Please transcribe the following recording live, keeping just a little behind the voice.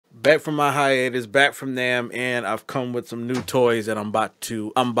Back from my hiatus, back from them, and I've come with some new toys that I'm about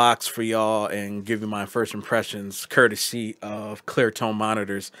to unbox for y'all and give you my first impressions, courtesy of Cleartone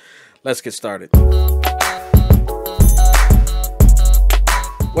monitors. Let's get started.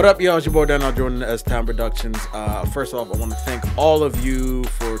 What up, y'all? It's your boy Daniel Jordan, S-Town Productions. First off, I want to thank all of you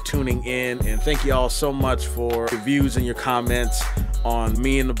for tuning in, and thank y'all so much for your views and your comments on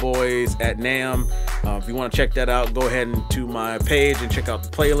me and the boys at NAMM. If you want to check that out, go ahead to my page and check out the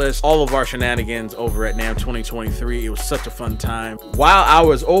playlist. All of our shenanigans over at NAMM 2023. It was such a fun time. While I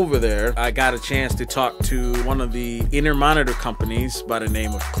was over there, I got a chance to talk to one of the in-ear monitor companies by the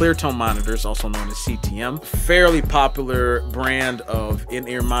name of Cleartone Monitors, also known as CTM. Fairly popular brand of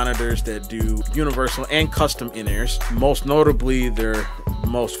in-ear monitors that do universal and custom in-ears. Most notably, their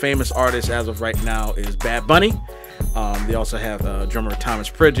most famous artist as of right now is Bad Bunny. They also have drummer Thomas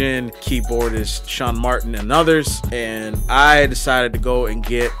Pridgen, keyboardist Sean Martin, and others. And I decided to go and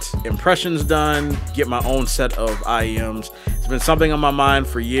get impressions done, get my own set of IEMs. It's been something on my mind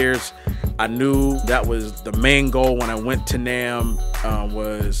for years. I knew that was the main goal when I went to NAMM,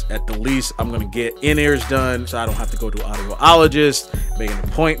 was at the least I'm going to get in-ears done so I don't have to go to an audiologist, make an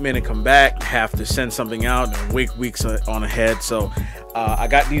appointment and come back, have to send something out and wait weeks on ahead. So I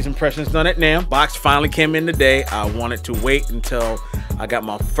got these impressions done at NAMM. Box finally came in today. I wanted to wait until I got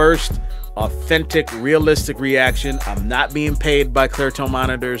my first authentic, realistic reaction. I'm not being paid by Cleartone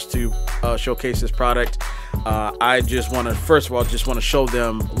Monitors to showcase this product. I just want to, first of all, just want to show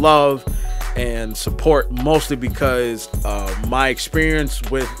them love and support, mostly because my experience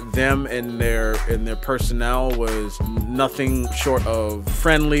with them and their personnel was nothing short of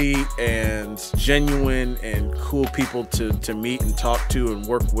friendly and genuine and cool people to meet and talk to and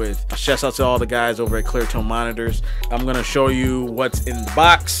work with. Shouts out to all the guys over at Cleartone Monitors. I'm gonna show you what's in the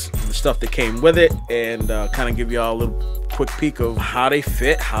box, the stuff that came with it, and kind of give y'all a little quick peek of how they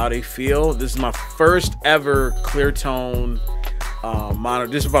fit, how they feel. This is my first ever Cleartone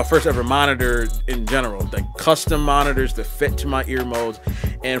monitor. This is my first ever monitor in general, like custom monitors that fit to my ear modes.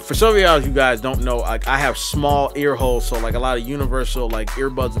 And for some of y'all, you guys don't know, like I have small ear holes, so like a lot of universal like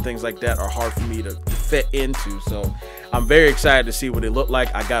earbuds and things like that are hard for me to fit into. So I'm very excited to see what they look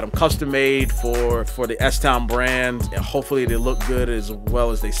like. I got them custom made for the S-Town brand, and hopefully they look good as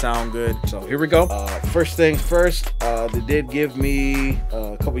well as they sound good. So here we go. First things first, they did give me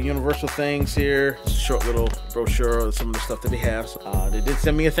a couple universal things here. Just a short little brochure of some of the stuff that they have. So, they did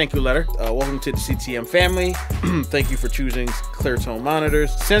send me a thank you letter. Welcome to the CTM family. Thank you for choosing Cleartone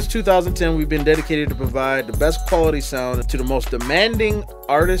Monitors. Since 2010, we've been dedicated to provide the best quality sound to the most demanding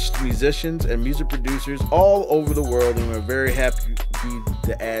artists, musicians, and music producers all over the world, and we're very happy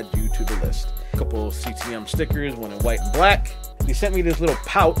to add you to the list. A couple of CTM stickers, one in white and black. They sent me this little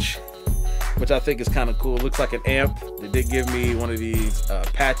pouch, which I think is kind of cool. It looks like an amp. They did give me one of these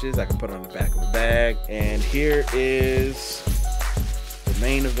patches I can put on the back of a bag. And here is the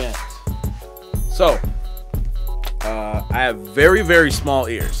main event. So I have very, very small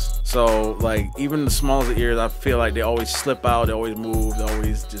ears. So like even the smallest ears, I feel like they always slip out, they always move, they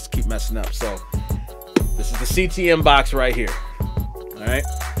always just keep messing up. So this is the CTM box right here. All right,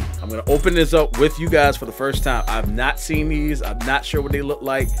 I'm gonna open this up with you guys for the first time. I've not seen these. I'm not sure what they look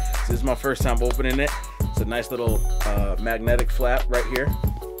like. This is my first time opening it. It's a nice little magnetic flap right here.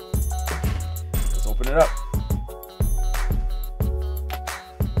 Let's open it up.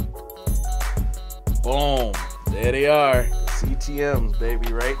 Boom. There they are. CTMs,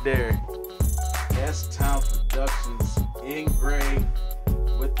 baby, right there. S-Town Productions in gray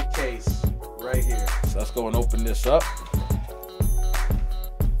with the case right here. So let's go and open this up.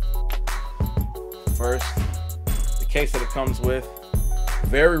 First, the case that it comes with.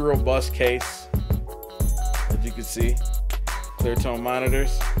 Very robust case, as you can see. Cleartone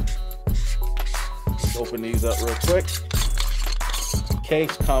Monitors. Let's open these up real quick.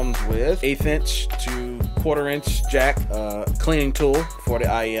 Case comes with 1/8 inch to 1/4 inch jack cleaning tool for the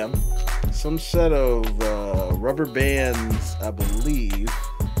IEM, some set of rubber bands, I believe.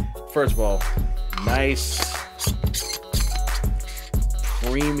 First of all, nice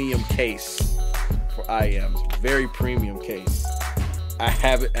premium case for IEMs, very premium case. I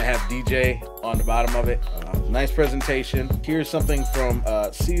have DJ on the bottom of it. Nice presentation. Here's something from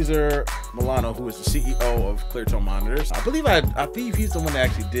Cesar Milano, who is the CEO of Cleartone Monitors. I believe he's the one that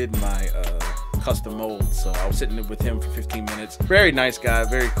actually did my custom mold. So I was sitting with him for 15 minutes. Very nice guy,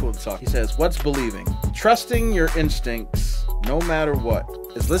 very cool to talk. He says, "What's believing? Trusting your instincts no matter what.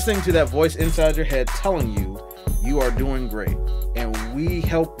 It's listening to that voice inside your head telling you you are doing great. And we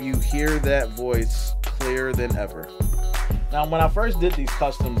help you hear that voice clearer than ever. Now, when I first did these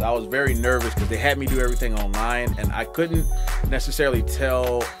customs, I was very nervous because they had me do everything online, and I couldn't necessarily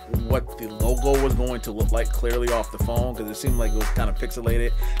tell what the logo was going to look like clearly off the phone because it seemed like it was kind of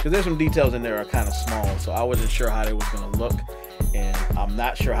pixelated. Because there's some details in there that are kind of small, so I wasn't sure how they was going to look, and I'm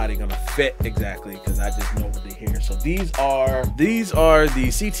not sure how they're going to fit exactly because I just know what they're here. So these are the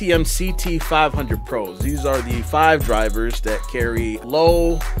CTM CT-500 Pros. These are the 5 drivers that carry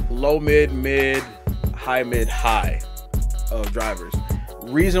low, mid, high, mid, high of drivers.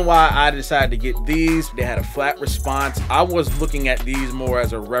 Reason why I decided to get these, they had a flat response. I was looking at these more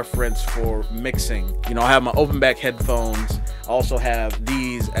as a reference for mixing. You know, I have my open back headphones. I also have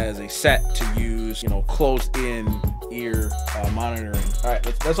these as a set to use, you know, closed in ear monitoring. All right,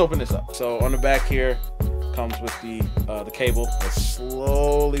 let's open this up. So on the back here comes with the cable. Let's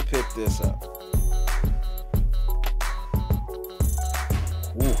slowly pick this up.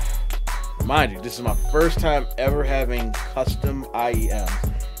 Ooh. Mind you, this is my first time ever having custom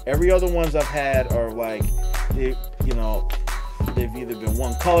IEMs. Every other ones I've had are like, they've either been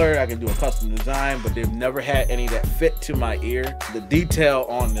one color, I can do a custom design, but they've never had any that fit to my ear. The detail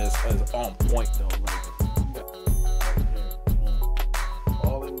on this is on point though.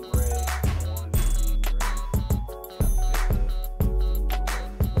 All in gray, one being gray.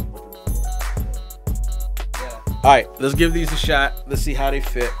 All right, let's give these a shot. Let's see how they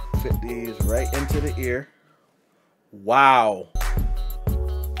fit. Fit these right into the ear. Wow.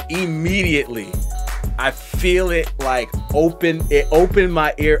 Immediately I feel it like opened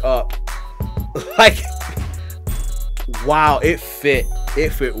my ear up. Like, wow, it fit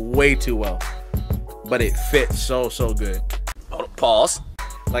way too well, but it fit so good. Oh, pause.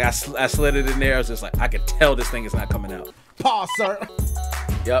 Like I slid it in there. I was just like, I could tell this thing is not coming out. Pause, sir.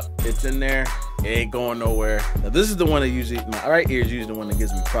 Yep, it's in there. It ain't going nowhere. Now this is the one that usually, my right ear is usually the one that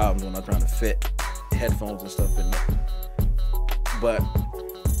gives me problems when I'm trying to fit headphones and stuff in there. But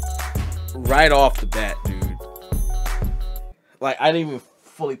right off the bat, dude, like I didn't even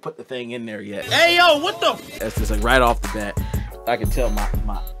fully put the thing in there yet. Hey yo, what the? That's just like right off the bat, I can tell my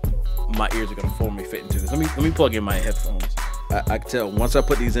ears are gonna formally fit into this. Let me plug in my headphones. I can tell once I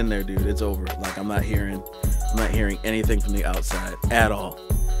put these in there, dude, it's over. Like I'm not hearing anything from the outside at all.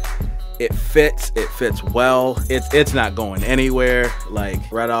 It fits well. It's not going anywhere. Like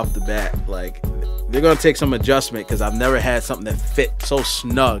right off the bat, like they're gonna take some adjustment because I've never had something that fit so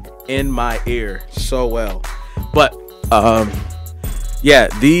snug in my ear so well. But yeah,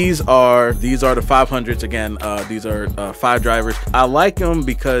 these are the 500s again. These are 5 drivers. I like them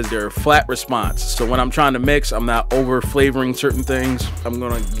because they're flat response. So when I'm trying to mix, I'm not over flavoring certain things. I'm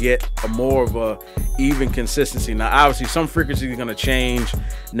gonna get more of a even consistency. Now, obviously, some frequencies are gonna change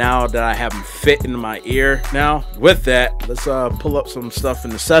now that I have them fit into my ear. Now, with that, let's pull up some stuff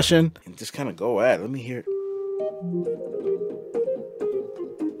in the session and just kind of go at it. Let me hear it.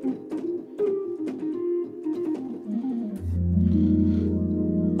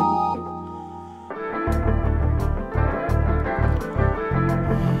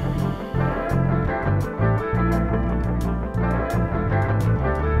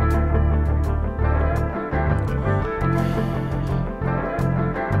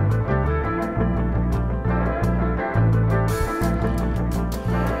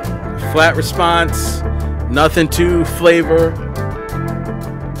 Flat response, nothing to flavor.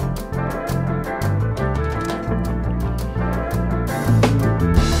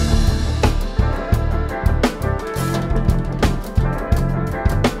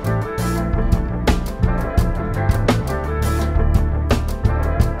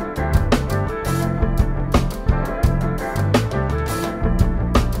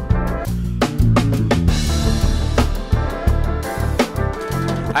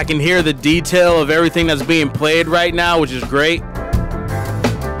 I can hear the detail of everything that's being played right now, which is great.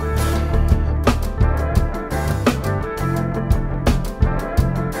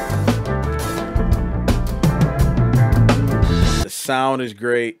 Sound is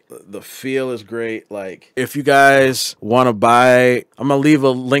great, the feel is great. Like if you guys want to buy, I'm gonna leave a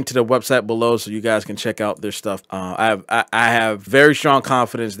link to the website below so you guys can check out their stuff. I have very strong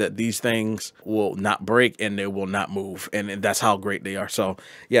confidence that these things will not break and they will not move, and that's how great they are. So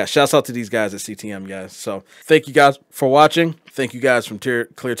yeah, shouts out to these guys at CTM, guys. So thank you guys for watching. Thank you guys from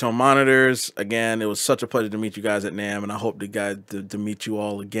Clear Tone Monitors. Again, it was such a pleasure to meet you guys at NAMM, and I hope to meet you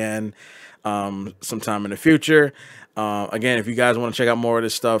all again sometime in the future. Again, if you guys want to check out more of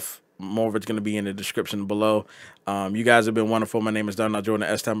this stuff, more of it's going to be in the description below. You guys have been wonderful. My name is Donald Jordan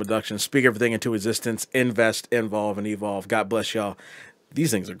at S-Time Productions. Speak everything into existence. Invest, involve, and evolve. God bless y'all. These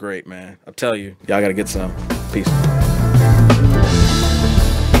things are great, man. I'll tell you. Y'all got to get some. Peace.